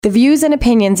The views and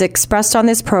opinions expressed on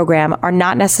this program are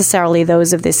not necessarily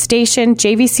those of this station,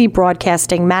 JVC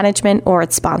Broadcasting Management, or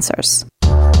its sponsors.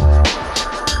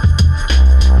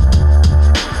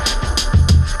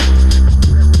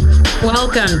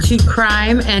 Welcome to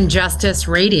Crime and Justice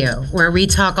Radio, where we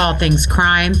talk all things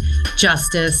crime,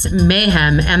 justice,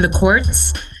 mayhem, and the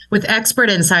courts with expert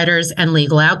insiders and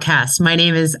legal outcasts. My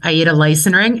name is Aida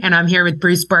Leisenring, and I'm here with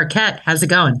Bruce Barquette. How's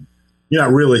it going? You're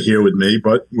not really here with me,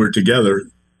 but we're together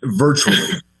virtually,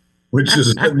 which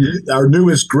is our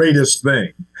newest, greatest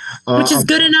thing. Which is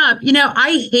good enough. You know,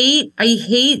 I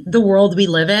hate the world we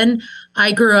live in.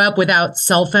 I grew up without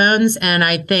cell phones, and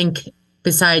I think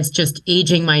besides just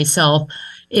aging myself,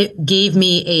 it gave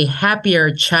me a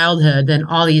happier childhood than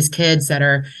all these kids that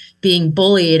are being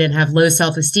bullied and have low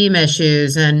self-esteem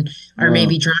issues and are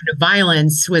maybe drawn to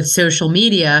violence with social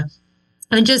media.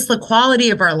 And just the quality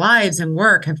of our lives and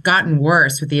work have gotten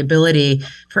worse with the ability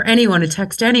for anyone to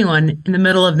text anyone in the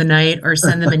middle of the night or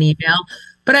send them an email.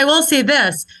 But I will say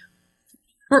this,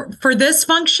 for this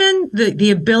function,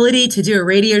 the ability to do a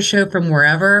radio show from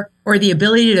wherever, or the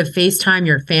ability to FaceTime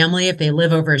your family if they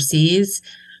live overseas,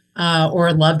 or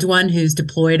a loved one who's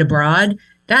deployed abroad,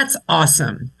 that's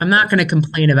awesome. I'm not going to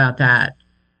complain about that.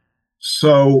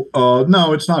 So,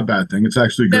 no, it's not a bad thing. It's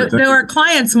actually good. Though our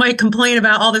clients might complain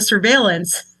about all the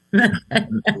surveillance.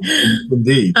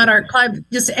 Indeed. On our client,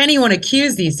 just anyone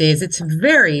accused these days, it's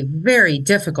very, very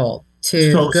difficult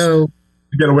to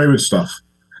get away with stuff.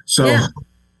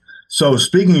 So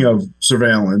speaking of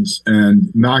surveillance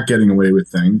and not getting away with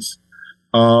things,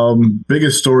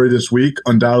 biggest story this week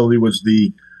undoubtedly was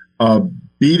the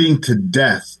beating to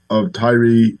death of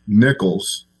Tyre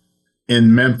Nichols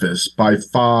in Memphis by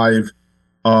 5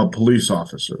 police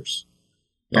officers.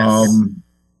 Yes.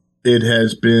 It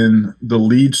has been the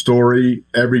lead story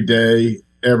every day,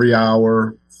 every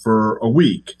hour for a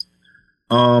week.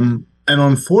 And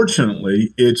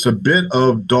unfortunately, it's a bit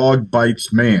of dog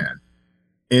bites man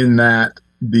in that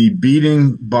the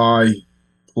beating by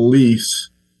police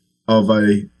of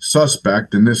a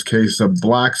suspect, in this case, a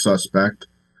black suspect,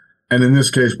 and in this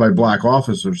case by black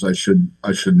officers, I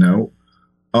should know,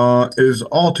 is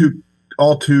all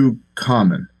too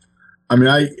common. I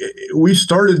mean, we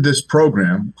started this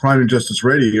program, Crime and Justice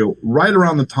Radio, right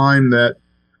around the time that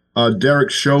Derek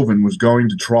Chauvin was going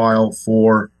to trial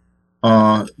for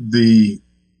the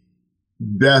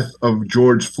death of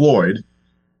George Floyd.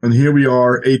 And here we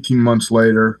are 18 months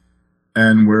later,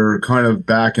 and we're kind of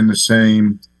back in the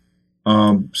same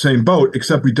boat,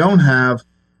 except we don't have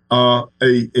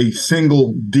a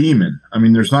single demon. I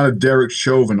mean, there's not a Derek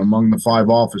Chauvin among the 5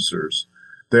 officers.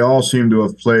 They all seem to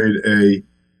have played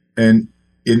an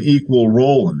equal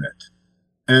role in it.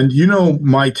 And you know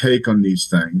my take on these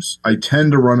things. I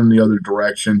tend to run in the other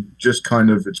direction, just kind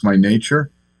of, it's my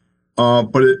nature.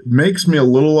 But it makes me a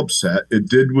little upset. It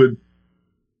did with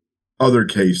other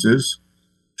cases,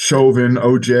 Chauvin,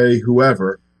 OJ,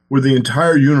 whoever, where the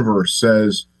entire universe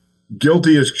says,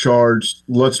 guilty as charged,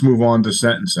 let's move on to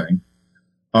sentencing.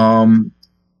 And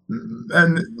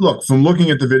look, from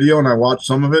looking at the video, and I watched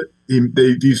some of it,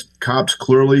 these cops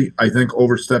clearly, I think,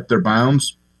 overstepped their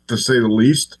bounds, to say the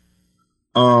least.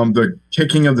 The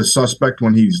kicking of the suspect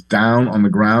when he's down on the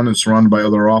ground and surrounded by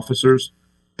other officers.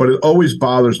 But it always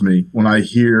bothers me when I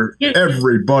hear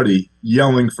everybody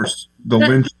yelling for the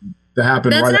lynching to happen.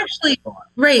 That's actually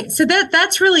right. So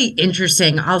that's really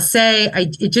interesting. I'll say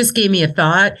it just gave me a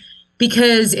thought,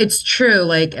 because it's true,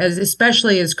 like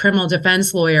especially as criminal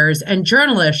defense lawyers and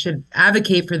journalists should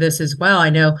advocate for this as well.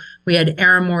 I know we had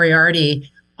Erin Moriarty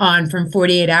on from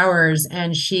 48 Hours,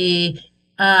 and she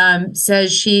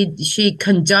says she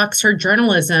conducts her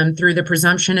journalism through the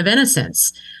presumption of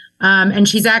innocence. And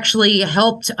she's actually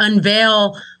helped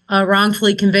unveil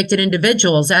wrongfully convicted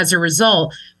individuals as a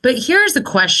result. But here's the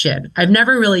question. I've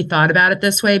never really thought about it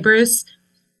this way, Bruce.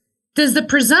 Does the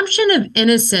presumption of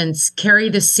innocence carry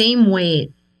the same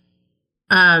weight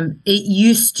it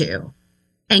used to?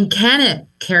 And can it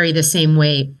carry the same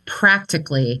weight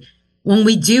practically when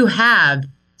we do have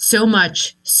so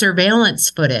much surveillance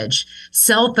footage,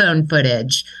 cell phone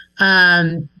footage,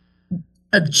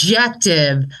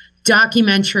 objective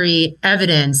documentary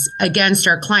evidence against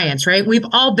our clients, right? We've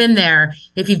all been there.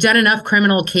 If you've done enough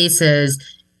criminal cases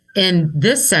in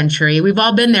this century, we've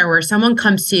all been there where someone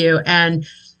comes to you and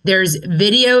there's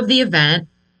video of the event,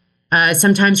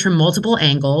 sometimes from multiple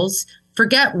angles.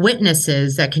 Forget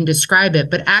witnesses that can describe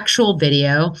it, but actual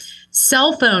video,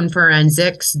 cell phone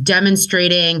forensics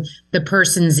demonstrating the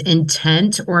person's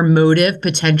intent or motive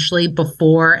potentially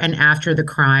before and after the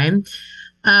crime.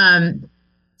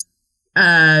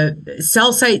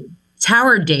 Cell site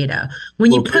tower data.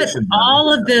 When you put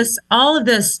all of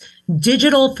this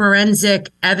digital forensic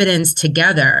evidence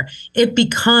together, it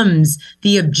becomes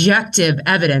the objective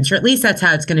evidence, or at least that's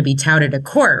how it's going to be touted at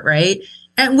court, right?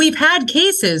 And we've had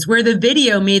cases where the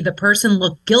video made the person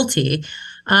look guilty.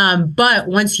 But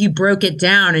once you broke it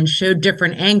down and showed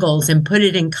different angles and put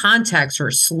it in context or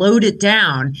slowed it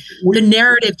down, the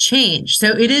narrative changed. So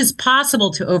it is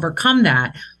possible to overcome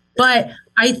that. But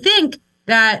I think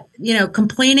that,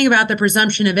 complaining about the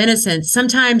presumption of innocence,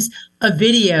 sometimes a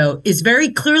video is very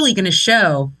clearly going to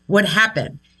show what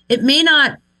happened. It may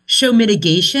not show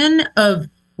mitigation of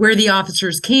where the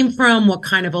officers came from, what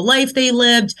kind of a life they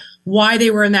lived, why they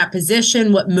were in that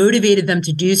position, what motivated them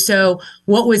to do so,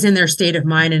 what was in their state of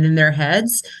mind and in their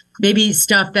heads, maybe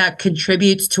stuff that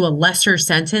contributes to a lesser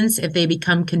sentence if they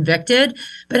become convicted.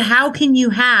 But how can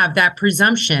you have that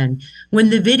presumption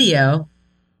when the video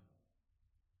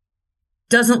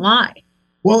doesn't lie?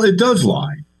 Well, it does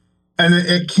lie, and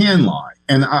it can lie.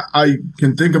 And I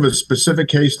can think of a specific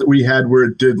case that we had where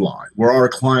it did lie, where our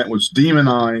client was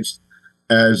demonized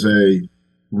as a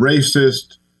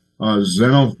racist,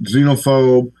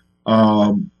 xenophobe,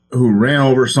 who ran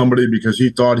over somebody because he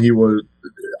thought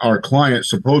our client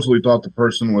supposedly thought the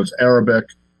person was Arabic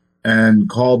and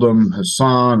called him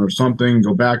Hassan or something,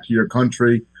 go back to your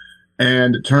country.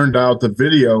 And it turned out the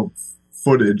video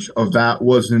footage of that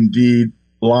was indeed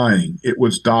lying. It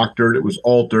was doctored, it was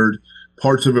altered,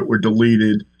 parts of it were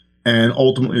deleted, and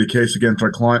ultimately the case against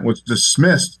our client was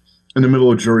dismissed in the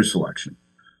middle of jury selection.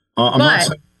 I'm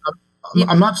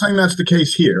not saying that's the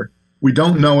case here. We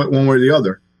don't know it one way or the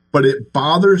other, but it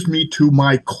bothers me to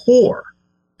my core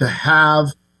to have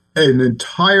an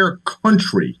entire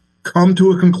country come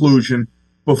to a conclusion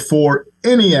before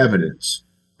any evidence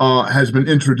has been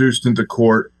introduced into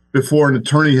court, before an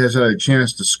attorney has had a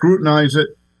chance to scrutinize it.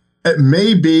 It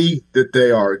may be that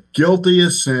they are guilty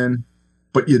as sin,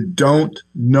 but you don't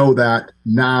know that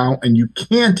now, and you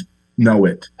can't know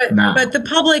it now. But the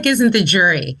public isn't the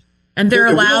jury, and they're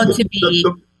allowed to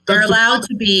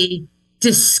be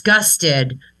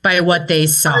disgusted by what they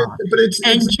saw.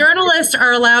 And journalists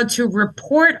are allowed to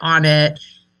report on it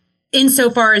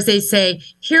insofar as they say,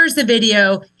 here's the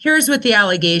video, here's what the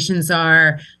allegations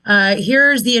are,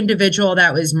 here's the individual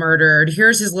that was murdered,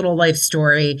 here's his little life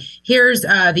story, here's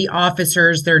the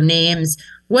officers, their names.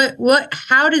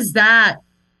 How does that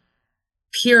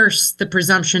pierce the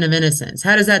presumption of innocence?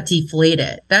 How does that deflate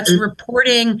it? That's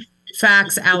reporting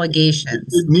facts,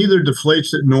 allegations. It neither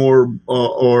deflates it nor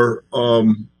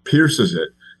pierces it.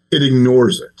 It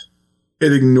ignores it.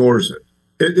 It ignores it.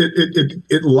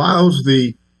 It allows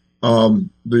the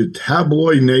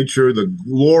tabloid nature, the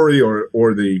glory,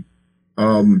 or the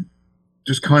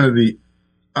just kind of the,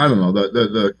 I don't know,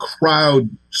 the crowd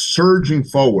surging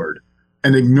forward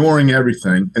and ignoring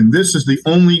everything. And this is the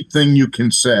only thing you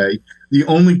can say. The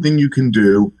only thing you can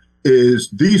do is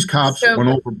these cops went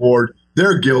overboard.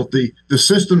 They're guilty. The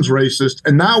system's racist.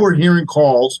 And now we're hearing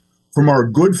calls from our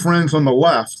good friends on the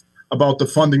left about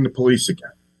defunding the police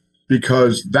again,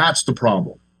 because that's the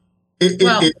problem.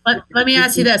 Let me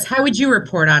ask you this. How would you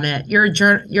report on it? You're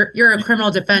a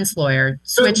criminal defense lawyer.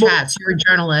 Switch hats. You're a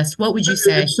journalist. What would you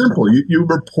say? It's simple. You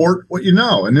report what you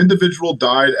know. An individual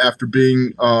died after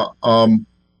being,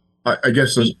 I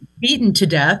guess, beaten to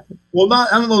death. Well, I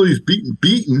don't know. He's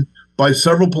beaten by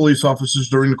several police officers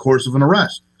during the course of an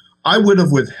arrest. I would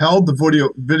have withheld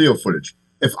the video footage.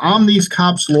 If I'm these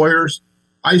cops' lawyers,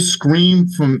 I scream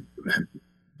from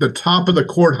the top of the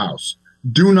courthouse,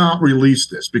 do not release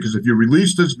this, because if you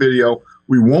release this video,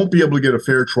 we won't be able to get a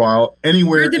fair trial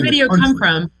anywhere. Where did the video come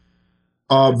from?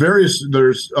 There's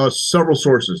several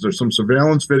sources. There's some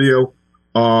surveillance video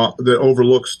that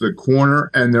overlooks the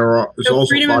corner, and there's also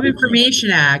Freedom of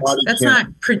Information Act. That's not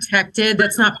protected.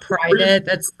 That's not private.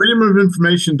 That's Freedom of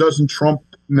Information doesn't trump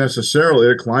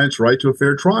necessarily a client's right to a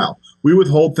fair trial. We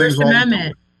withhold things all the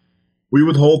time. We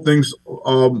withhold things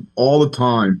all the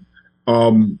time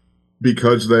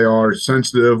because they are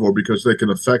sensitive or because they can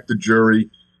affect the jury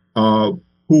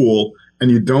pool, and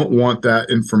you don't want that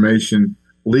information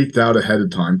leaked out ahead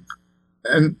of time.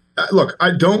 And look,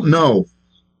 I don't know.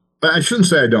 I shouldn't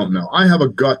say I don't know. I have a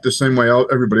gut the same way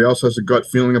everybody else has a gut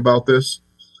feeling about this.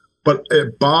 But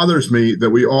it bothers me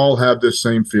that we all have this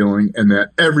same feeling, and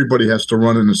that everybody has to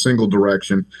run in a single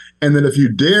direction. And that if you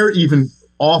dare even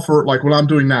offer, like what I'm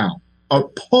doing now, a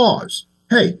pause,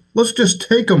 hey, let's just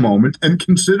take a moment and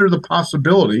consider the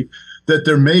possibility that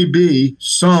there may be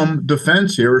some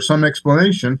defense here or some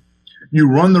explanation, you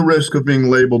run the risk of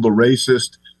being labeled a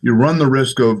racist. You run the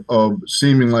risk of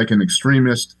seeming like an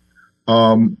extremist.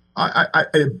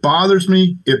 It bothers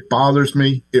me. It bothers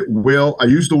me. It will. I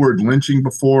used the word lynching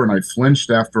before, and I flinched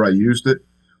after I used it.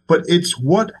 But it's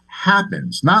what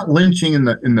happens, not lynching in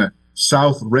the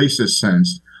South racist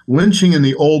sense, lynching in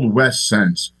the Old West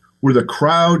sense, where the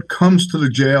crowd comes to the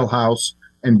jailhouse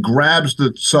and grabs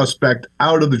the suspect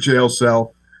out of the jail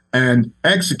cell and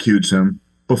executes him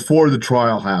before the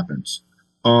trial happens.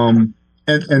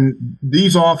 And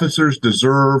these officers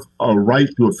deserve a right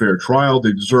to a fair trial.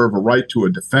 They deserve a right to a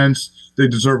defense. They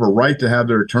deserve a right to have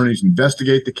their attorneys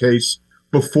investigate the case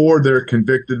before they're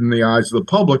convicted in the eyes of the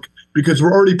public, because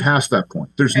we're already past that point.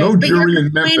 There's no jury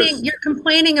in Memphis. You're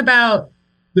complaining about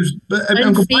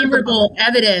unfavorable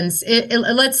evidence.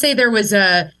 Let's say there was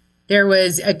a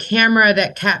camera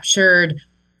that captured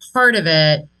part of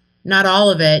it, not all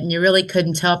of it, and you really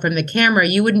couldn't tell from the camera.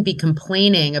 You wouldn't be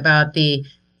complaining about the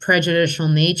prejudicial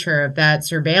nature of that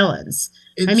surveillance.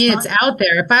 It's out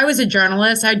there. If I was a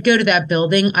journalist, I'd go to that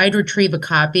building, I'd retrieve a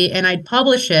copy, and I'd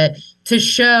publish it to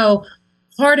show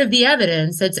part of the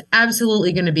evidence that's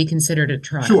absolutely going to be considered at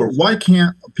trial. Sure. Why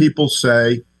can't people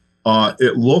say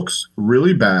it looks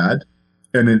really bad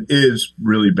and it is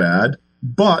really bad,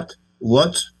 but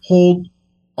let's hold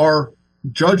our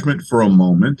judgment for a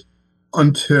moment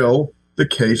until the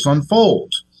case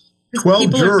unfolds?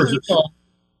 12 jurors.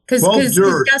 Because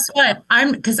guess what?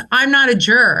 I'm not a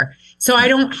juror, so I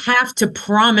don't have to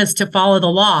promise to follow the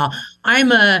law.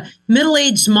 I'm a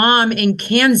middle-aged mom in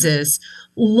Kansas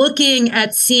looking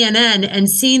at CNN and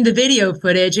seeing the video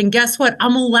footage, and guess what?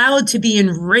 I'm allowed to be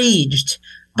enraged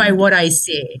by what I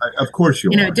see. Of course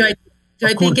you are. Do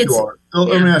I think it's?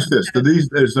 Let me ask this: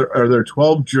 are there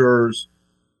 12 jurors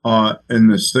in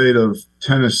the state of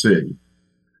Tennessee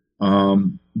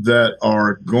that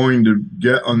are going to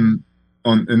get in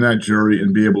that jury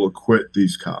and be able to acquit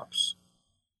these cops?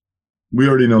 We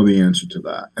already know the answer to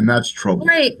that, and that's trouble.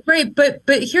 Right. But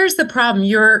here's the problem.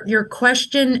 Your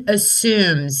question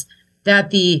assumes that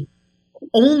the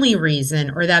only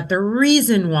reason, or that the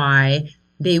reason why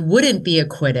they wouldn't be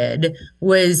acquitted,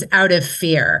 was out of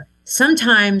fear.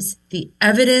 Sometimes the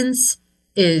evidence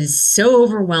is so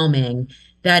overwhelming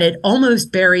that it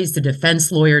almost buries the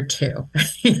defense lawyer too.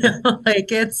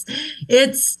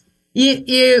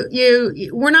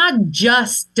 We're not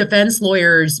just defense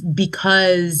lawyers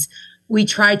because we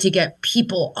try to get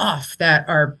people off that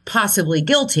are possibly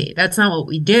guilty. That's not what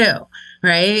we do,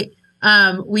 right?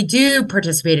 We do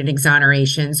participate in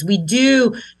exonerations. We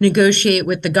do negotiate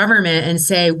with the government and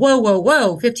say,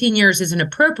 whoa, 15 years isn't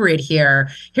appropriate here.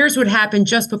 Here's what happened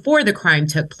just before the crime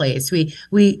took place. We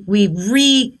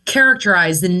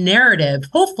re-characterize the narrative,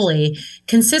 hopefully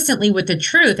consistently with the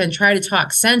truth, and try to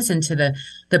talk sense into the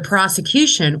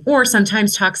prosecution, or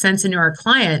sometimes talk sense into our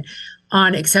client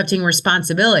on accepting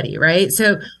responsibility, right?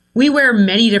 So we wear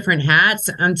many different hats.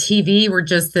 On TV, we're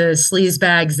just the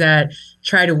sleazebags that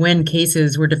try to win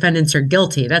cases where defendants are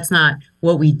guilty. That's not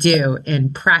what we do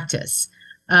in practice.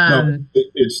 No,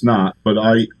 it's not. But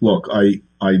I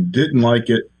didn't like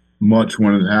it much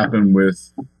when it happened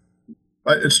with.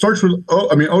 It starts with.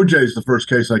 OJ is the first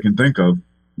case I can think of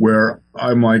where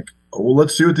I'm like, well,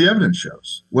 let's see what the evidence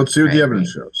shows. Let's see what the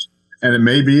evidence shows, and it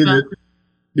may be that.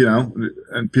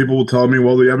 And people will tell me,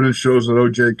 well, the evidence shows that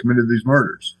OJ committed these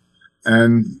murders,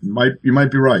 and you might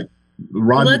be right.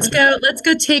 Let's go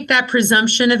take that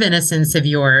presumption of innocence of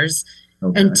yours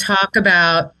and talk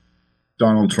about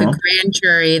Donald Trump, the grand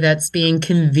jury that's being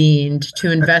convened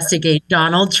to investigate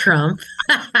Donald Trump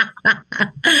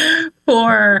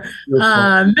for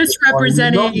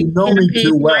misrepresenting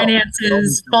campaign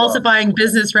finances, falsifying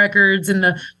business records in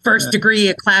the first degree,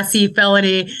 a Class C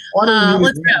felony.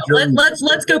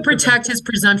 Let's go protect his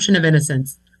presumption of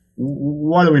innocence.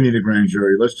 Why do we need a grand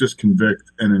jury? Let's just convict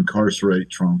and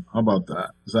incarcerate Trump. How about that?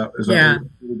 Is that yeah?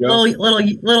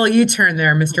 Little U-turn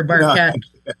there, Mr. Barquette.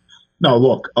 No,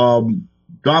 look.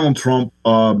 Donald Trump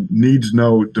needs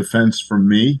no defense from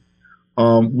me.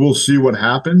 We'll see what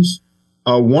happens.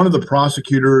 One of the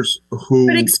prosecutors who...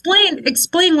 But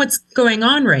explain what's going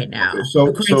on right now,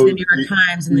 according to the New York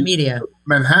Times and the media.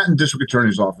 Manhattan District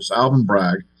Attorney's Office, Alvin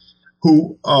Bragg,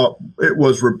 who it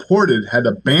was reported had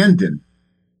abandoned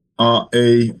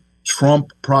a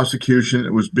Trump prosecution.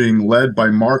 It was being led by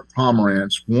Mark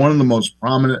Pomerantz, one of the most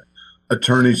prominent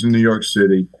attorneys in New York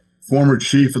City, former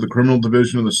chief of the criminal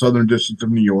division of the Southern District of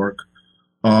New York,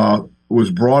 was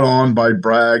brought on by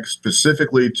Bragg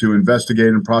specifically to investigate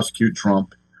and prosecute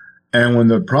Trump. And when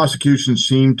the prosecution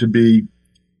seemed to be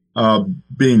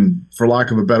being, for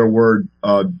lack of a better word,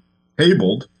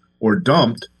 tabled or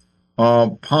dumped,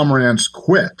 Pomerantz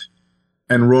quit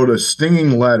and wrote a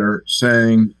stinging letter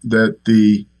saying that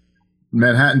the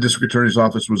Manhattan District Attorney's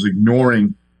Office was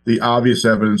ignoring the obvious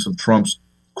evidence of Trump's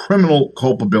criminal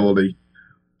culpability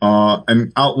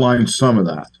and outlined some of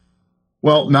that.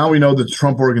 Well, now we know that the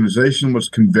Trump Organization was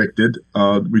convicted.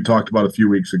 We talked about a few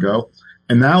weeks ago.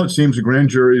 And now it seems the grand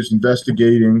jury is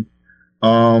investigating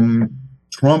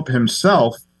Trump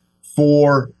himself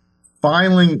for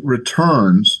filing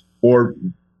returns or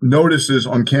notices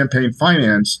on campaign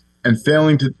finance and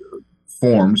failing to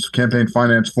campaign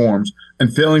finance forms,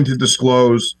 and failing to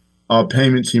disclose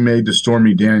payments he made to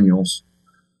Stormy Daniels,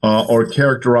 or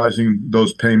characterizing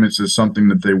those payments as something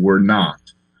that they were not.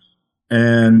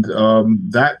 And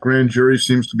that grand jury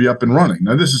seems to be up and running.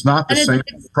 Now, this is not the same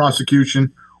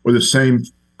prosecution or the same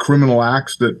criminal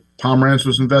acts that Pomerantz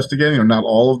was investigating, or not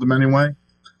all of them anyway.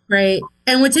 Right.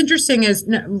 And what's interesting is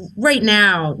right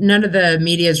now, none of the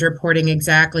media is reporting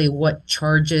exactly what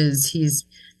charges he's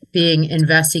being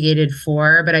investigated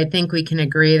for. But I think we can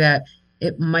agree that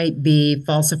it might be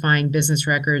falsifying business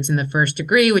records in the first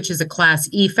degree, which is a Class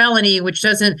E felony, which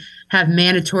doesn't have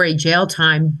mandatory jail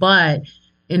time. But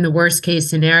in the worst case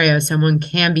scenario, someone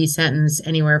can be sentenced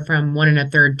anywhere from 1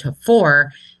 1/3 to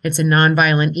 4. It's a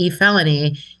nonviolent E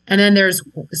felony. And then there's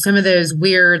some of those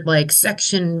weird, like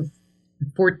Section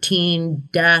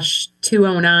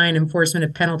 14-209 enforcement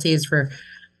of penalties for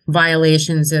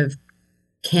violations of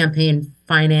campaign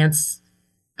finance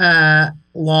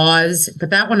laws. But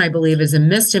that one, I believe, is a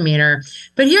misdemeanor.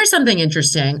 But here's something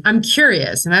interesting. I'm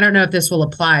curious, and I don't know if this will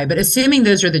apply, but assuming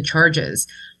those are the charges,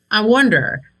 I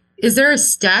wonder, is there a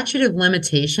statute of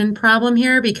limitation problem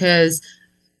here? Because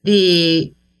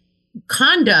the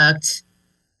conduct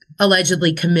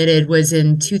allegedly committed was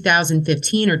in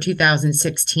 2015 or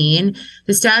 2016.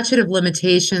 The statute of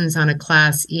limitations on a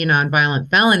Class E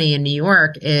nonviolent felony in New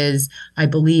York is, I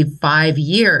believe, 5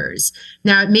 years.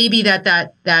 Now, it may be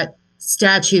that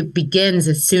statute begins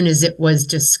as soon as it was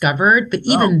discovered, but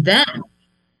even then.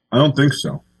 I don't think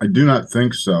so. I do not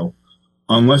think so,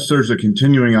 unless there's a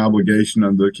continuing obligation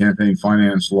under the campaign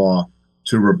finance law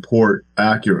to report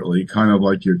accurately, kind of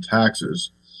like your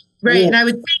taxes. Right, and I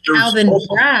would think Alvin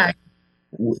Bragg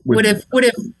would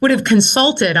have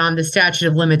consulted on the statute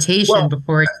of limitation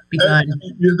before it begun.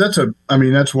 That's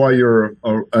why you're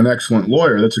an excellent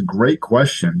lawyer. That's a great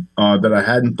question that I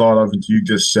hadn't thought of until you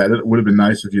just said it. It would have been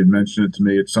nice if you had mentioned it to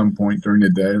me at some point during the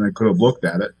day, and I could have looked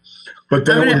at it. But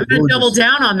then I'm going to double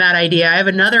down on that idea. I have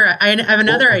another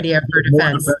idea for defense.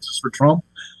 More defenses for Trump.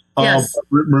 Yes.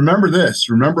 Remember this.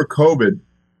 Remember, COVID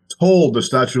told the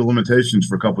statute of limitations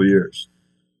for a couple of years.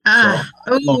 I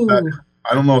don't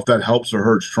know if that helps or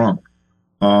hurts Trump,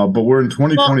 but we're in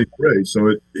 2023,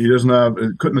 so he doesn't have.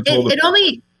 It couldn't have told.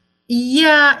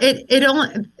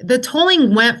 The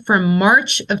tolling went from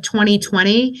March of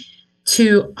 2020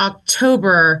 to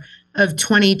October of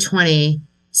 2020.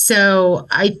 So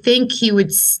I think he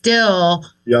would still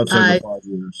be outside the 5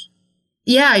 years.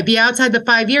 Yeah, he'd be outside the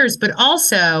 5 years, but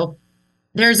also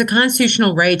there's a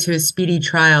constitutional right to a speedy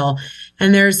trial,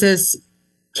 and there's this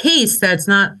case that's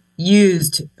not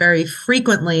used very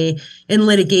frequently in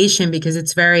litigation because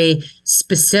it's very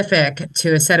specific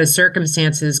to a set of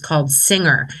circumstances called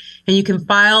Singer. And you can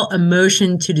file a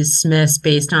motion to dismiss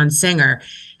based on Singer.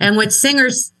 And what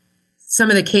some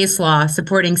of the case law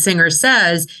supporting Singer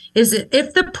says is that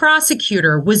if the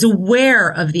prosecutor was aware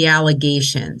of the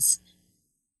allegations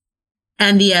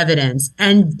and the evidence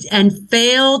and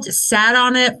sat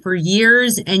on it for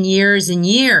years and years and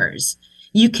years,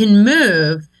 you can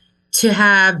move to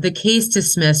have the case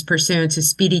dismissed pursuant to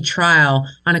speedy trial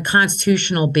on a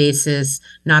constitutional basis,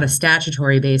 not a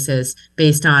statutory basis,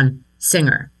 based on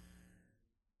Singer.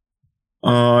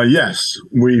 Yes,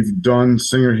 we've done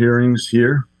Singer hearings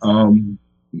here.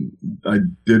 I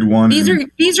did one.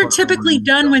 These are typically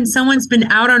done when someone's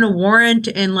been out on a warrant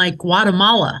in like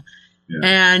Guatemala. Yeah.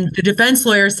 And the defense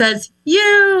lawyer says,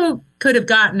 you could have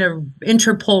gotten an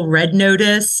Interpol red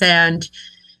notice and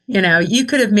you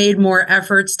could have made more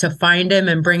efforts to find him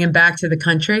and bring him back to the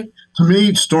country. To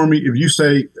me, Stormy, if you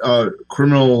say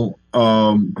criminal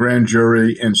grand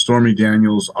jury and Stormy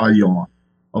Daniels, I yawn.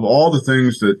 Of all the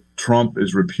things that Trump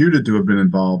is reputed to have been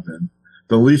involved in,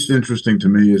 the least interesting to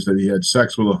me is that he had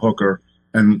sex with a hooker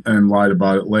and lied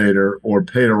about it later, or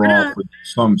paid her off with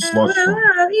some slush fund.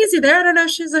 Easy there. I don't know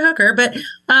if she's a hooker, but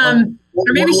or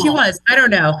maybe she was. I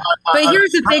don't know. But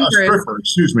here's the thing, Bruce.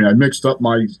 Excuse me, I mixed up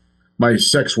my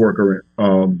sex worker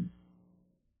name.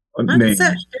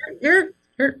 You're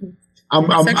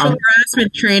sexual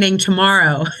harassment training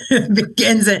tomorrow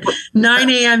begins at 9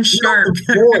 a.m. sharp.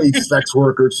 Sex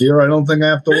workers here. I don't think I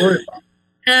have to worry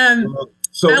about.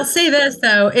 I'll say this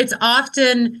though: it's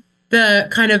often the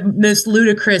kind of most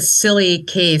ludicrous, silly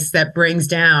case that brings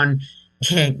down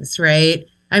kings, right?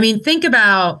 I mean, think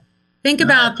about Think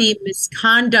about the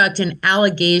misconduct and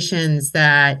allegations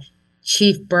that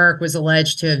Chief Burke was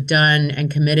alleged to have done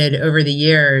and committed over the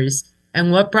years.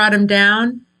 And what brought him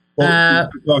down? Well,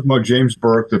 we're talking about James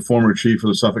Burke, the former chief of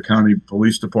the Suffolk County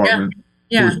Police Department,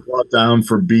 who was brought down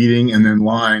for beating and then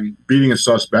beating a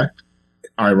suspect,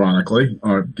 ironically,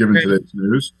 given today's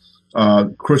news.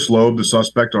 Chris Loeb, the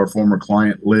suspect, our former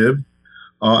client, lived,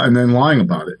 and then lying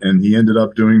about it. And he ended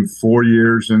up doing 4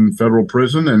 years in federal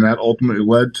prison, and that ultimately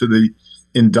led to the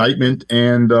indictment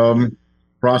and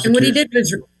prosecution. And what he did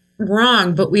was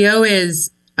wrong, but we always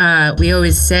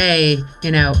say,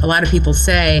 a lot of people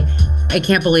say, I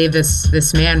can't believe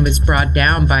this man was brought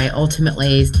down by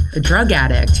ultimately a drug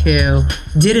addict who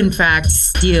did in fact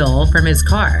steal from his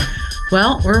car.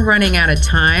 Well, we're running out of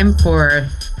time for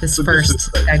this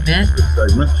first segment.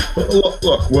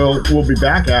 Look, we'll be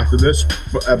back after this.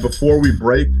 But before we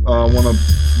break, I want to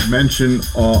mention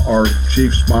our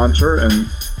chief sponsor and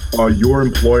your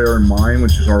employer and mine,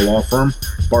 which is our law firm,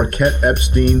 Barquette,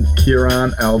 Epstein,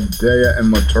 Kieran, Aldea,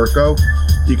 and Laturco.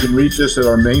 You can reach us at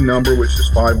our main number, which is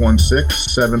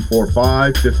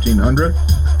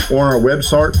 516-745-1500, or on our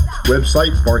website,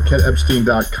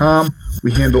 barquetteepstein.com.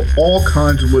 We handle all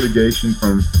kinds of litigation,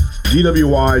 from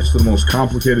DWIs to the most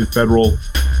complicated federal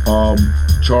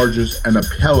charges and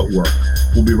appellate work.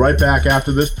 We'll be right back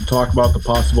after this to talk about the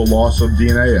possible loss of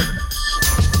DNA evidence.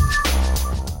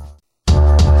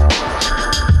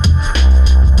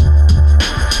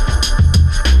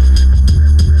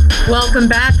 Welcome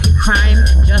back to Crime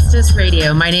and Justice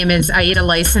Radio. My name is Aida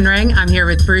Leisenring. I'm here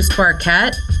with Bruce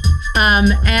Barquette.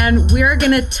 And we're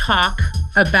going to talk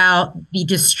about the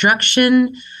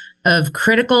destruction of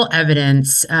critical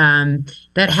evidence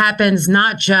that happens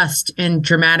not just in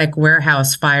dramatic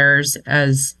warehouse fires,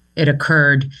 as it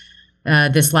occurred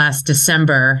this last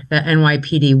December. The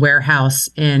NYPD warehouse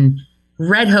in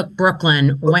Red Hook,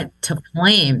 Brooklyn went to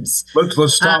flames.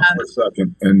 Let's stop for a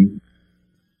second, and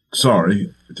sorry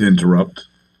to interrupt,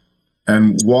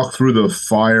 and walk through the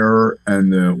fire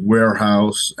and the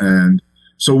warehouse. And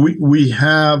so we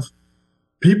have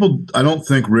people, I don't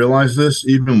think, realize this,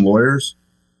 even lawyers.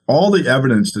 All the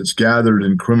evidence that's gathered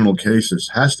in criminal cases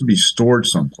has to be stored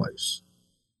someplace.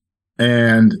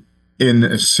 And in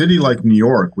a city like New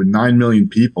York with 9 million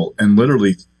people and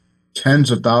literally tens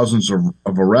of thousands of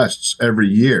arrests every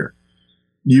year,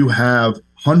 you have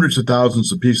hundreds of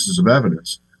thousands of pieces of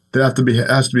evidence that has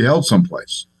to be held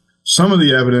someplace. Some of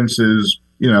the evidence is,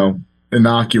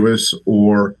 innocuous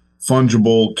or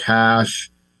fungible, cash,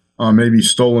 maybe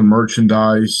stolen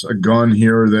merchandise, a gun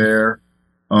here or there,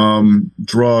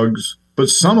 drugs, but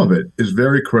some of it is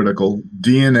very critical: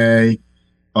 DNA,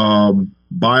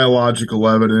 biological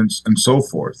evidence, and so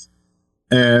forth.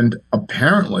 And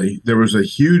apparently there was a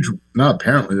huge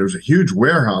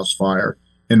warehouse fire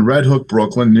in Red Hook,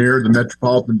 Brooklyn, near the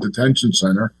Metropolitan Detention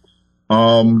Center,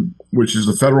 which is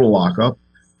the federal lockup,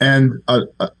 and a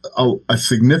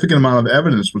significant amount of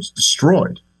evidence was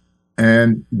destroyed.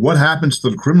 And what happens to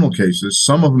the criminal cases,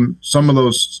 some of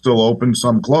those still open,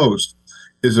 some closed,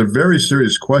 is a very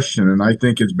serious question, and I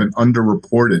think it's been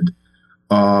underreported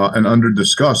and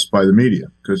under-discussed by the media,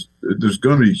 because there's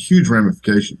going to be huge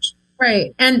ramifications.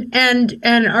 Right. And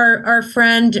our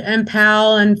friend and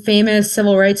pal and famous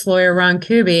civil rights lawyer Ron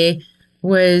Kuby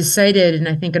was cited in,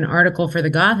 I think, an article for The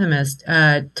Gothamist,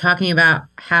 talking about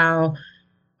how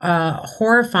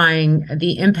horrifying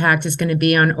the impact is going to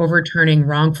be on overturning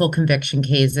wrongful conviction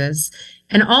cases.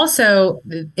 And also,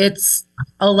 it's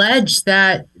alleged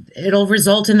that it'll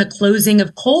result in the closing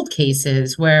of cold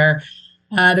cases where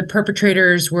the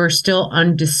perpetrators were still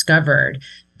undiscovered.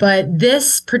 But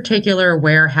this particular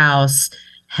warehouse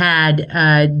had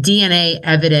DNA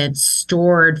evidence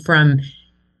stored from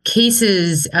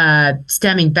cases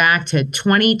stemming back to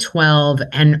 2012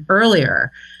 and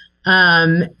earlier.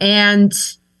 And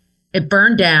it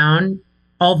burned down,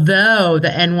 although the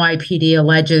NYPD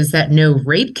alleges that no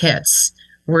rape kits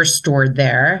were stored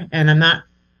there. And I'm not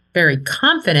very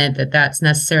confident that that's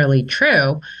necessarily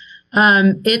true.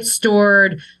 It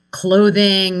stored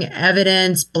clothing,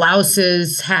 evidence,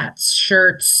 blouses, hats,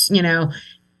 shirts,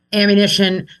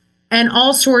 ammunition, and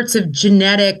all sorts of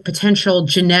potential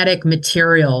genetic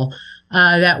material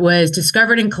that was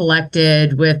discovered and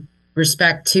collected with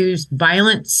respect to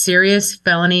violent, serious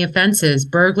felony offenses,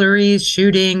 burglaries,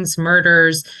 shootings,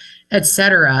 murders,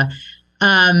 etc.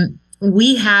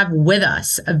 We have with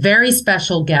us a very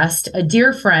special guest, a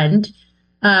dear friend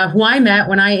who I met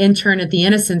when I interned at the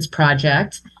Innocence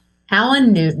Project.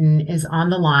 Alan Newton is on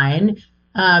the line.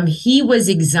 He was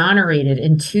exonerated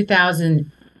in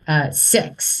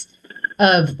 2006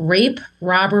 of rape,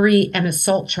 robbery, and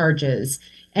assault charges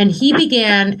And he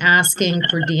began asking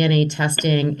for DNA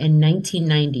testing in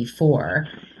 1994.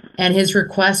 And his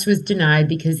request was denied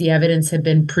because the evidence had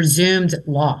been presumed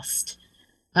lost.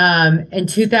 In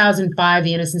 2005,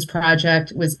 the Innocence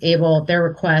Project was able, their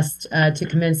request to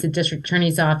convince the district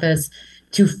attorney's office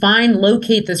to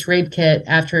locate this rape kit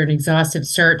after an exhaustive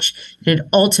search. It had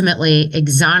ultimately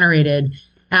exonerated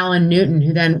Alan Newton,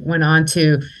 who then went on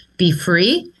to be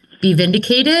free, be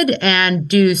vindicated, and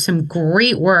do some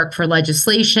great work for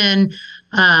legislation,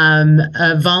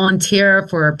 volunteer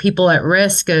for people at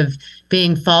risk of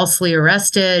being falsely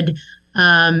arrested,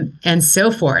 and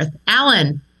so forth.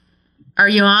 Alan, are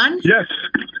you on? Yes.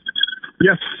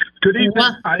 Yes. Good evening.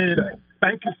 Well,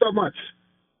 Thank you so much.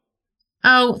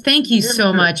 Oh, thank you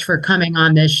so much for coming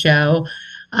on this show.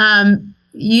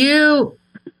 You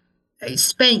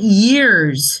spent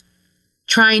years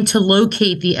trying to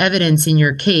locate the evidence in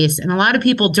your case, and a lot of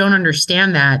people don't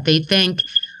understand that. They think,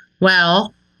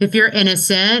 well, if you're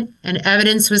innocent and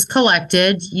evidence was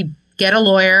collected, you get a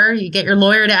lawyer, you get your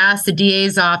lawyer to ask the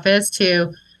DA's office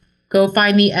to go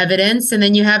find the evidence, and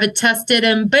then you have it tested,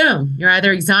 and boom, you're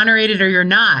either exonerated or you're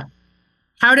not.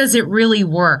 How does it really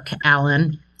work,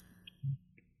 Alan?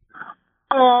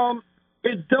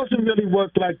 It doesn't really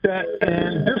work like that.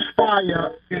 And this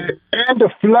fire and the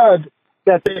flood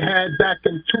that they had back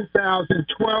in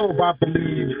 2012, I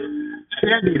believe,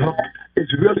 Sandy Hook,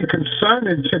 is really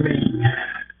concerning to me,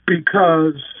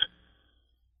 because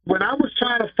when I was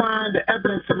trying to find the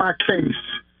evidence in my case,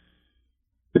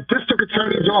 the district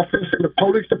attorney's office and the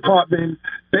police department,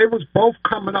 they was both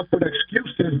coming up with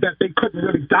excuses that they couldn't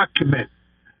really document.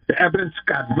 The evidence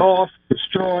got lost,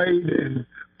 destroyed,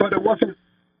 but it wasn't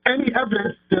any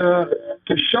evidence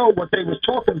to show what they was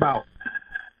talking about.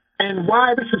 And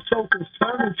why this is so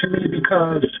concerning to me,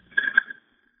 because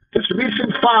this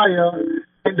recent fire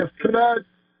and the flood,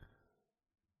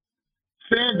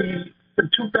 Sandy, in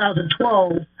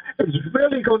 2012, is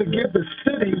really going to give the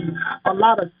city a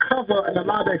lot of cover and a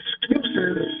lot of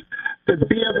excuses to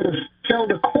be able to tell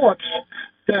the courts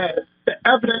that the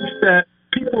evidence that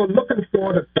people are looking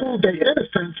for to prove their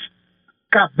innocence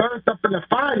got burnt up in the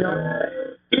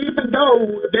fire, even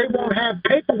though they won't have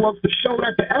paperwork to show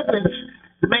that the evidence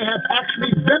may have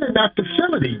actually been in that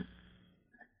facility.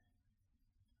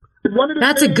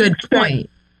 That's a good point.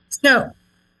 So,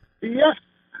 yes.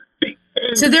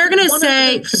 So they're going to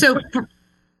say, so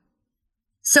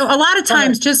a lot of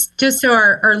times, just so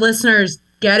our listeners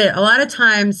get it, a lot of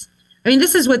times, I mean,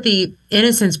 this is what the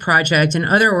Innocence Project and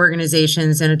other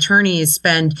organizations and attorneys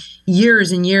spend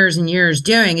years and years and years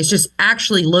doing, is just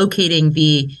actually locating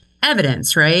the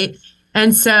evidence, right?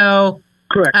 And so,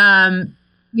 correct.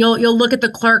 You'll look at the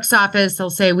clerk's office. They'll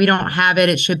say, we don't have it.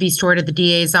 It should be stored at the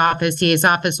DA's office. DA's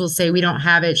office will say, we don't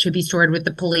have it. It should be stored with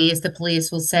the police. The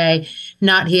police will say,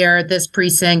 not here at this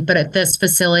precinct, but at this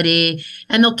facility.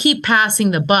 And they'll keep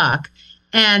passing the buck.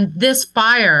 And this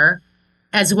fire,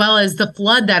 as well as the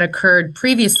flood that occurred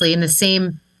previously in the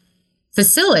same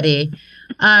facility,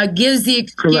 gives the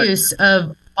excuse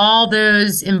of all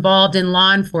those involved in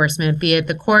law enforcement, be it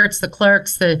the courts, the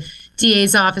clerks, the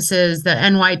DA's offices, the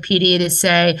NYPD, to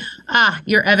say,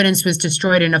 your evidence was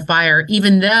destroyed in a fire,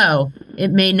 even though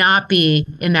it may not be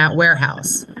in that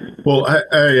warehouse. Well,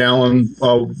 hey, Alan,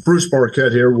 Bruce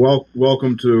Barquette here.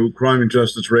 Welcome to Crime and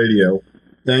Justice Radio.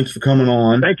 Thanks for coming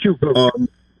on. Thank you, Bruce.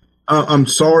 I'm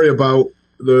sorry about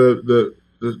the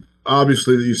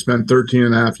obviously that you spent 13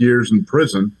 and a half years in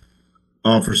prison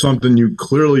for something you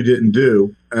clearly didn't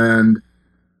do. And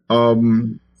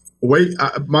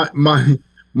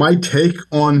my take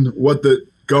on what the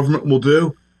government will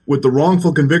do with the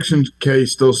wrongful conviction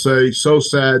case, they'll say, so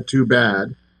sad, too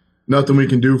bad, nothing we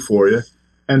can do for you.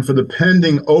 And for the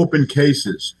pending open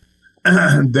cases,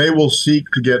 they will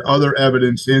seek to get other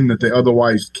evidence in that they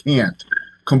otherwise can't,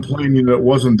 complaining that it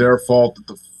wasn't their fault that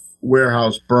the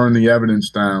warehouse burned the evidence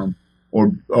down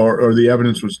or the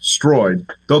evidence was destroyed.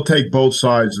 They'll take both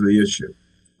sides of the issue,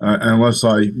 unless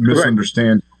I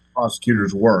misunderstand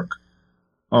prosecutors' work.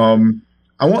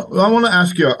 I want to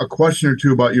ask you a question or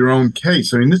two about your own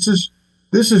case. I mean, this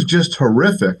is just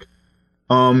horrific.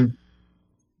 You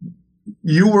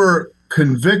were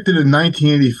convicted in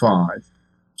 1985.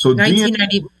 So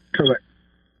 1990. Correct.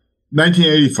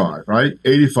 1985, right?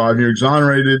 85. You're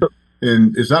exonerated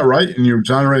is that right? And you were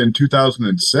exonerated in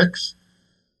 2006?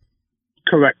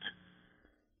 Correct.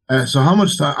 So how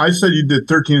much time? I said you did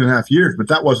 13 and a half years, but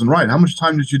that wasn't right. How much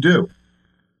time did you do?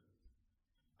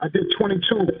 I did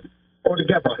 22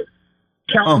 altogether.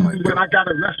 Counting when I got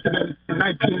arrested in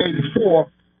 1984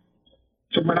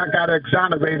 to when I got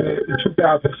exonerated in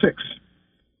 2006.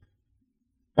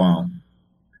 Wow.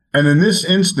 And in this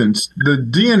instance, the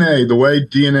DNA, the way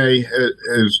DNA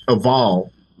has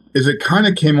evolved, is it kind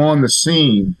of came on the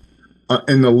scene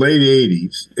in the late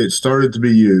 80s. It started to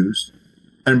be used.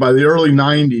 And by the early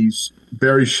 90s,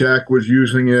 Barry Scheck was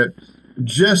using it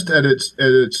just at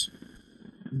its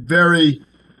very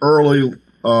early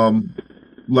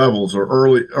levels or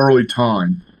early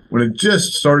time. When it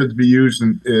just started to be used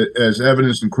as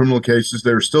evidence in criminal cases,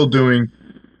 they were still doing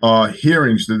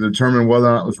hearings to determine whether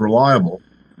or not it was reliable.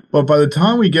 But by the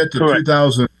time we get to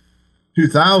 2000,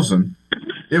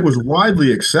 it was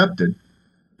widely accepted.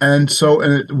 And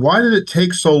why did it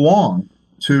take so long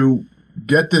to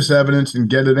get this evidence and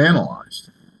get it analyzed?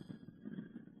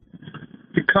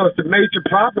 Because the major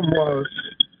problem was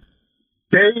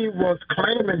they was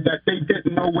claiming that they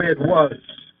didn't know where it was.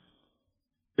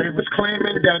 They was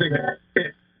claiming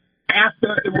that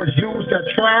after it was used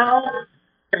at trial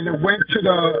and it went to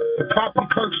the property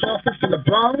clerk's office in the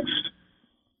Bronx,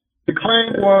 the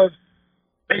claim was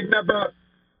they never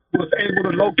was able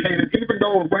to locate it, even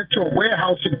though it went to a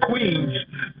warehouse in Queens,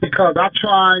 because I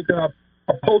tried a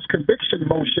post-conviction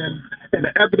motion and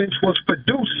the evidence was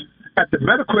produced at the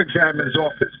medical examiner's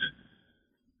office.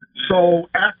 So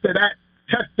after that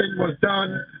testing was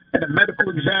done and the medical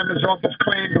examiner's office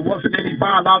claimed there wasn't any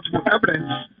biological evidence,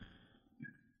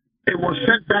 it was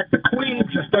sent back to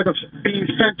Queens instead of being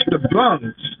sent to the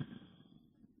Bronx.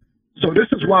 So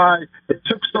this is why it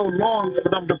took so long for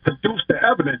them to produce the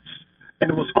evidence.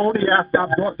 And it was only after I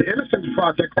brought the Innocence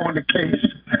Project on the case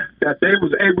that they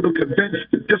was able to convince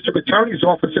the district attorney's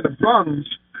office in the Bronx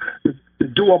to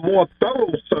do a more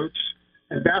thorough search,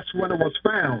 and that's when it was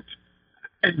found.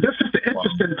 And this is the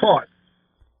interesting part.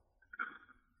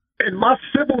 In my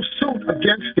civil suit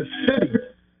against the city,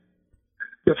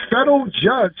 the federal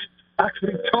judge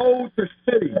actually told the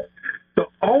city, the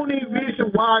only reason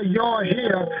why you're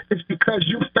here is because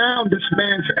you found this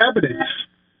man's evidence.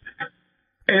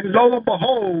 And lo and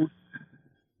behold,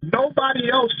 nobody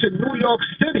else in New York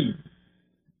City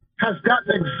has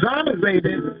gotten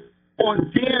exonerated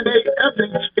on DNA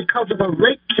evidence because of a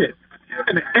rape kit.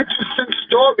 And an interesting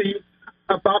story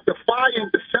about the fire in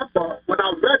December, when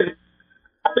I read it,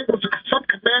 I think it was some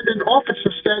commanding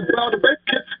officer said, well, the rape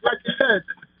kits, like you said,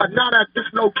 are not at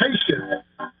this location.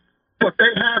 But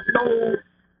they have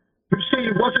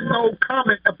it wasn't no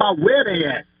comment about where they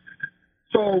at.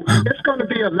 So it's going to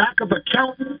be a lack of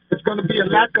accounting. It's going to be a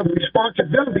lack of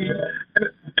responsibility.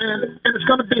 And it's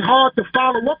going to be hard to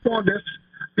follow up on this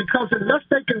because unless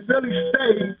they can really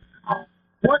say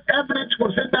what evidence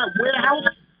was in that warehouse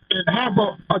and have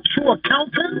a true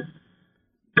accounting,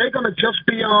 they're going to just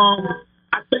be,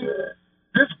 I think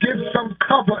this gives some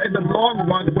cover in the long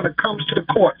run when it comes to the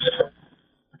courts.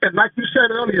 And like you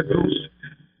said earlier, Bruce,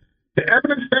 the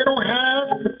evidence they don't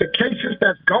have, the cases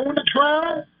that's going to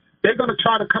trial, they're going to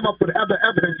try to come up with other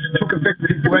evidence to convict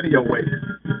people anyway.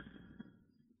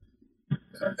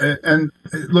 And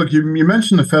look, you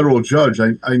mentioned the federal judge.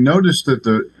 I noticed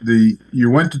that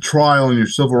you went to trial in your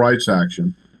civil rights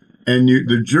action, and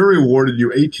the jury awarded you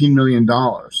 $18 million.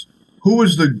 Who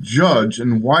was the judge,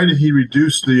 and why did he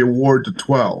reduce the award to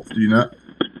 12? Do you know?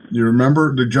 Do you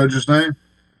remember the judge's name?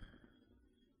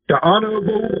 The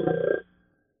Honorable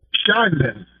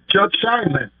Scheindlin, Judge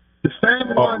Scheindlin, the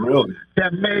same one really?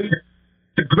 That made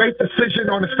the great decision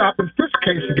on the stop and frisk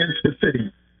case against the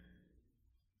city.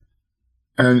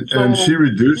 And she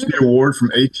reduced the award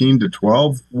from 18 to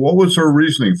 12. What was her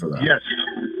reasoning for that? Yes.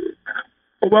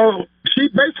 Well, she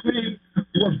basically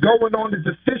was going on the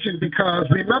decision because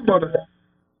remember,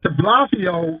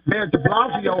 Mayor de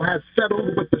Blasio had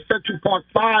settled with the Central Park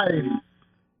Five,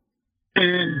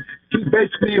 and he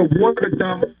basically awarded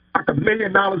them like $1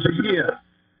 million a year.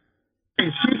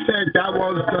 And she said that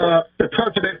was the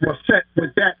president was set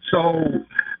with that. So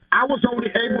I was only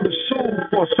able to sue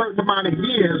for a certain amount of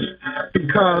years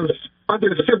because under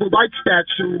the civil rights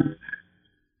statute,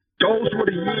 those were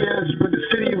the years when the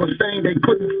city was saying they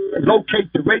couldn't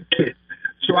locate the rape kit.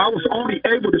 So I was only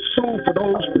able to sue for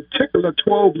those particular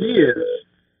 12 years.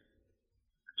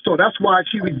 So that's why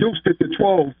she reduced it to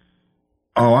 12.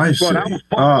 Oh, I see.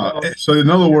 So in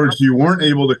other words, you weren't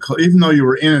able to, even though you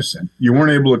were innocent, you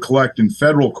weren't able to collect in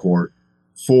federal court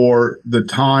for the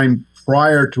time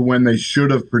prior to when they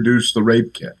should have produced the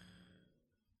rape kit.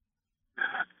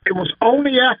 It was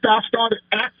only after I started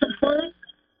asking for it,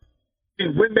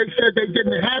 and when they said they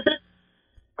didn't have it,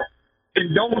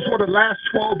 and those were the last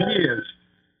 12 years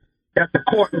that the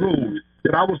court ruled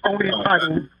that I was only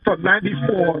entitled from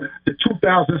 94 to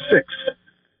 2006.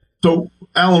 So,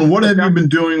 Alan, what have you been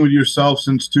doing with yourself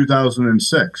since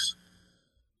 2006?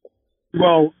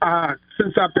 Well,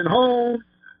 since I've been home,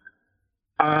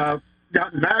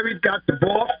 got married, got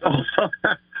divorced. Also,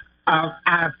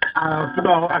 I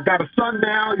got a son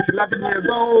now. He's 11 years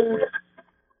old,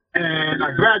 and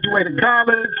I graduated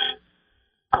college.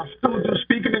 I still do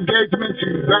speaking engagements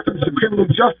in reference to criminal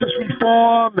justice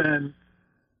reform, and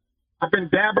I've been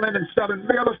dabbling in selling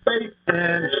real estate,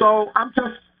 and so I'm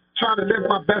just trying to live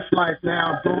my best life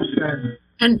now, Bruce.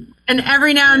 And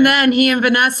every now and then, he and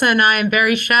Vanessa and I, and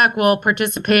Barry Scheck, will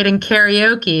participate in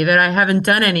karaoke that I haven't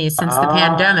done any since the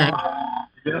pandemic.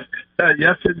 Yes,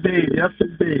 yes, indeed. Yes,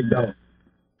 indeed. No.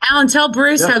 Alan, tell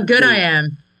Bruce how good I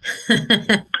indeed.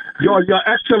 am. You're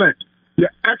excellent.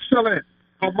 You're excellent,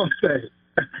 I must say.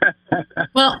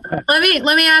 Well,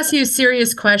 let me ask you a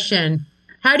serious question.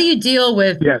 How do you deal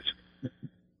with Yes.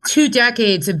 2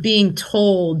 decades of being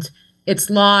told it's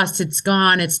lost, it's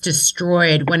gone, it's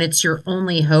destroyed when it's your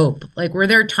only hope? Like, were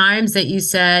there times that you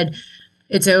said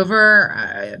it's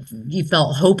over, you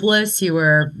felt hopeless, you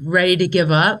were ready to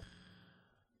give up?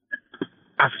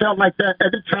 I felt like that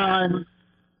every time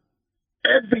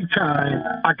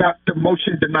I got the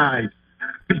motion denied,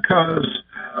 because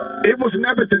it was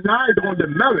never denied on the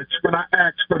merits when I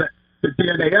asked for the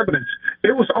DNA evidence.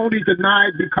 It was only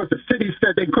denied because the city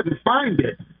said they couldn't find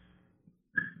it.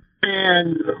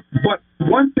 But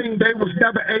one thing they was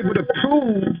never able to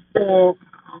prove, or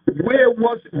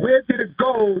where did it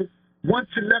go once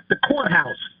it left the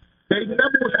courthouse? They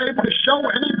never was able to show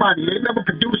anybody. They never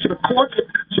produced to the courts,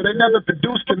 so they never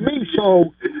produced to me.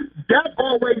 So that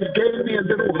always gave me a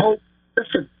little hope.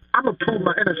 Listen, I'm gonna prove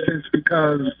my innocence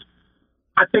because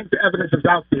I think the evidence is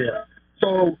out there.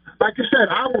 So, like you said,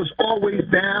 I was always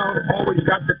down, always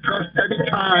got depressed every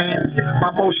time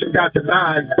my motion got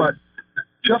denied. But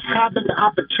just having the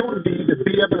opportunity to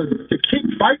be able to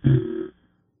keep fighting,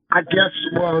 I guess,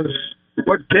 was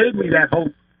what gave me that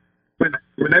hope when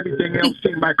everything else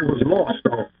seemed like it was lost.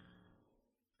 Though.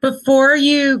 Before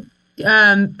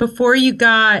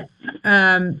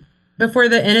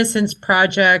the Innocence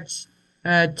Project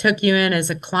took you in as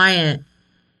a client,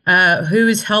 who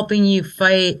was helping you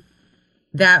fight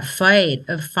that fight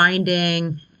of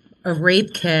finding a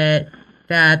rape kit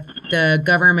that the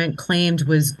government claimed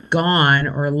was gone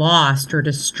or lost or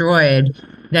destroyed,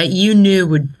 that you knew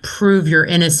would prove your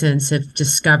innocence if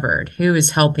discovered? Who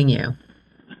was helping you?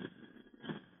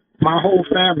 My whole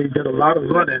family did a lot of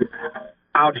running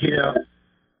out here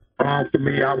for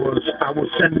me. I was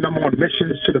sending them on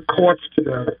missions to the courts,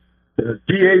 to the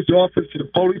DA's office, to the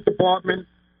police department,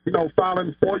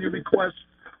 filing FOIA requests.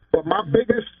 But my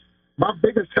biggest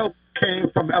help came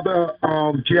from other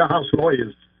jailhouse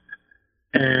lawyers.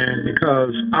 And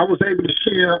because I was able to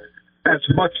share as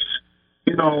much,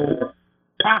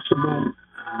 possible,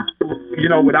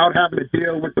 without having to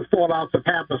deal with the fallouts of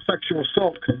having a sexual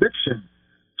assault conviction.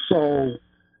 So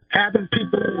having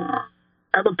people,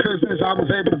 other prisoners I was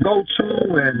able to go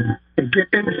to and get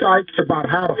insights about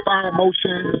how to file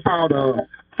motions, how to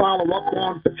follow up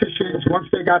on petitions once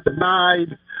they got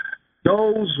denied,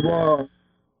 those were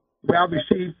where I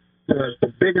received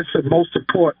the biggest and most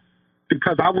support,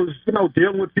 because I was,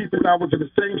 dealing with people that was in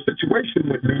the same situation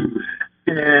with me.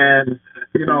 And,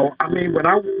 when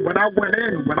I went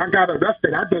in, when I got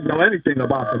arrested, I didn't know anything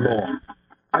about the law.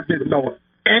 I didn't know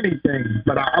anything,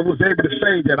 but I was able to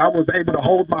say that I was able to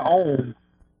hold my own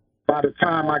by the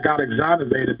time I got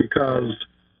exonerated, because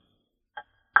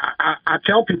I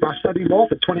tell people I studied law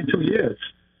for 22 years.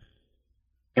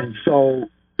 And so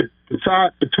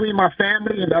between my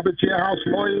family and other jailhouse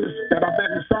lawyers that I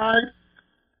met inside,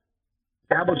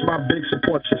 that was my big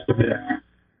support system there.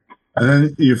 And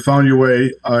then you found your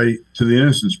way to the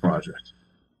Innocence Project.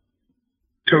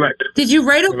 Correct. Did you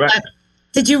write a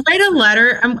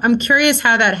letter? I'm curious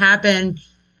how that happened.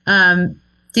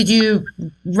 Did you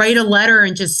write a letter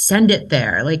and just send it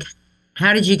there? Like,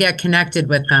 how did you get connected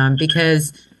with them?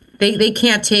 Because they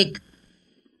can't take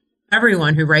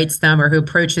everyone who writes them or who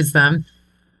approaches them.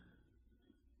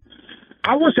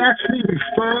 I was actually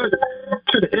referred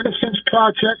to the Innocence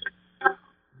Project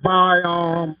by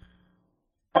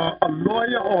a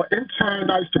lawyer or intern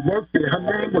I used to work there. Her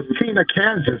name was Tina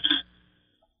Kansas.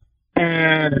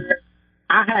 And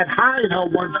I had hired her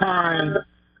one time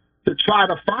to try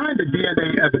to find the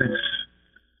DNA evidence,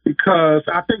 because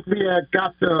I think we had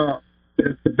got the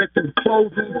victim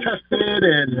clothing tested,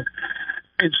 and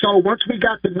so once we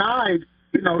got denied,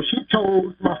 she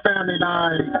told my family and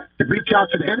I to reach out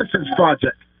to the Innocence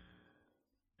Project.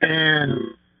 And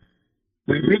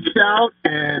we reached out,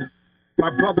 and my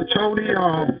brother Tony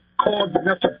called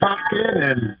Vanessa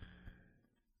Botkin,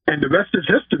 and the rest is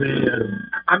history. And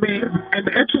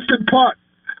the interesting part,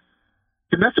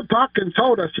 Vanessa Botkin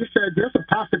told us, she said, there's a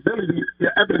possibility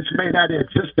the evidence may not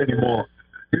exist anymore.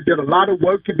 You did a lot of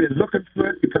work. You've been looking for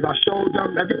it because I showed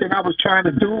them everything I was trying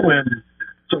to do. And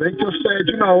so they just said,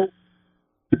 you know,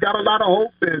 you got a lot of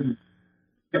hope and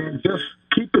just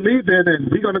keep believing.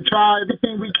 And we're going to try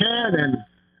everything we can.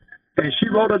 And she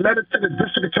wrote a letter to the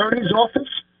district attorney's office.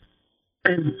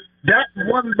 And that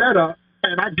one letter,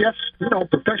 and I guess, you know,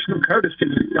 professional courtesy,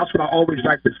 that's what I always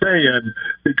like to say. And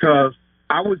because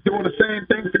I was doing the same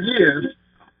thing for years,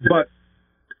 but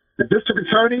the district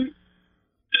attorney,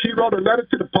 she wrote a letter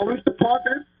to the police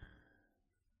department,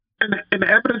 and the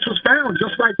evidence was found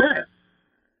just like that.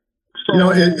 So,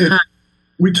 you know,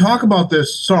 we talk about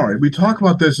this. We talk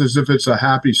about this as if it's a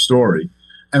happy story,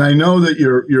 and I know that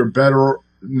you're better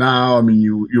now. I mean,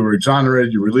 you were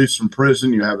exonerated, you released from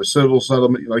prison, you have a civil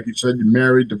settlement, like you said, you're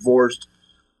married, divorced,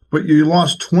 but you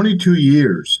lost 22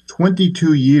 years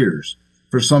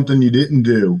for something you didn't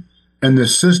do, and the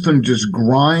system just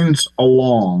grinds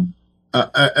along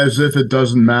as if it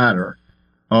doesn't matter.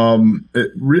 And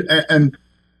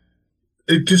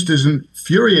it just is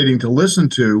infuriating to listen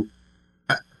to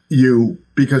you,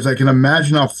 because I can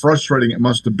imagine how frustrating it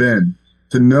must have been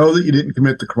to know that you didn't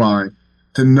commit the crime,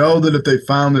 to know that if they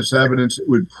found this evidence, it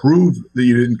would prove that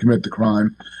you didn't commit the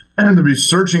crime, and to be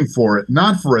searching for it,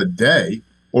 not for a day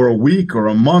or a week or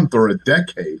a month or a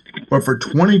decade, but for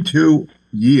 22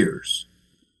 years.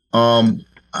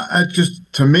 Just,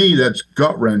 to me, that's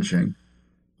gut-wrenching.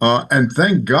 And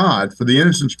thank God for the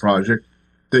Innocence Project.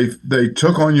 They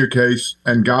took on your case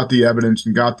and got the evidence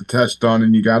and got the test done,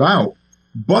 and you got out.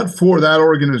 But for that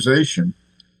organization,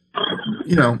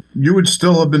 you know, you would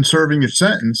still have been serving your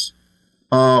sentence.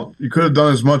 You could have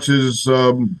done as much as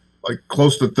like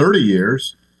close to 30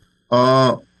 years,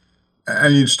 and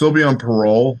you'd still be on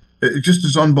parole. It just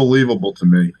is unbelievable to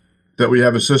me that we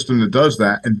have a system that does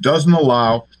that and doesn't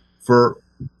allow for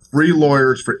free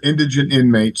lawyers for indigent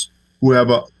inmates who have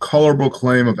a colorable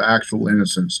claim of actual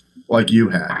innocence like you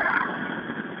had.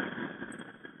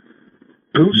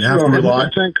 You have to rely.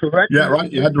 Correct. Yeah,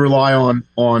 right. You had to rely on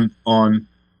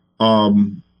an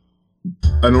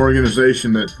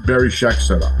organization that Barry Scheck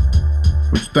set up,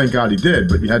 which thank God he did,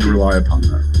 but you had to rely upon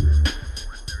that.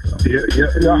 So. You're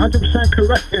 100%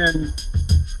 correct.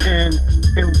 And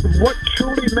what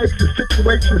truly makes the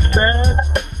situation sad,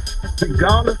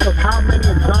 regardless of how many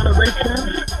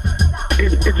exonerations,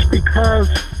 it's because,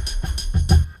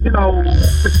 you know,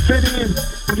 the city and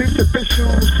police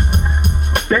officials,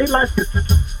 they like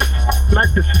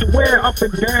to swear up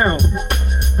and down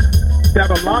that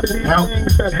a lot of these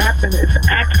things that happen is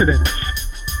accidents.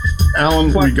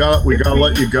 Alan, we got to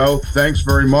let you go. Thanks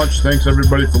very much. Thanks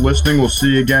everybody for listening. We'll see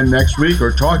you again next week,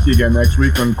 or talk to you again next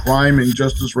week on Crime and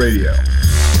Justice Radio.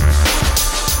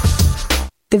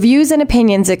 The views and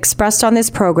opinions expressed on this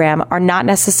program are not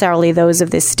necessarily those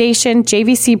of this station,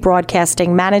 JVC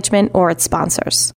Broadcasting Management, or its sponsors.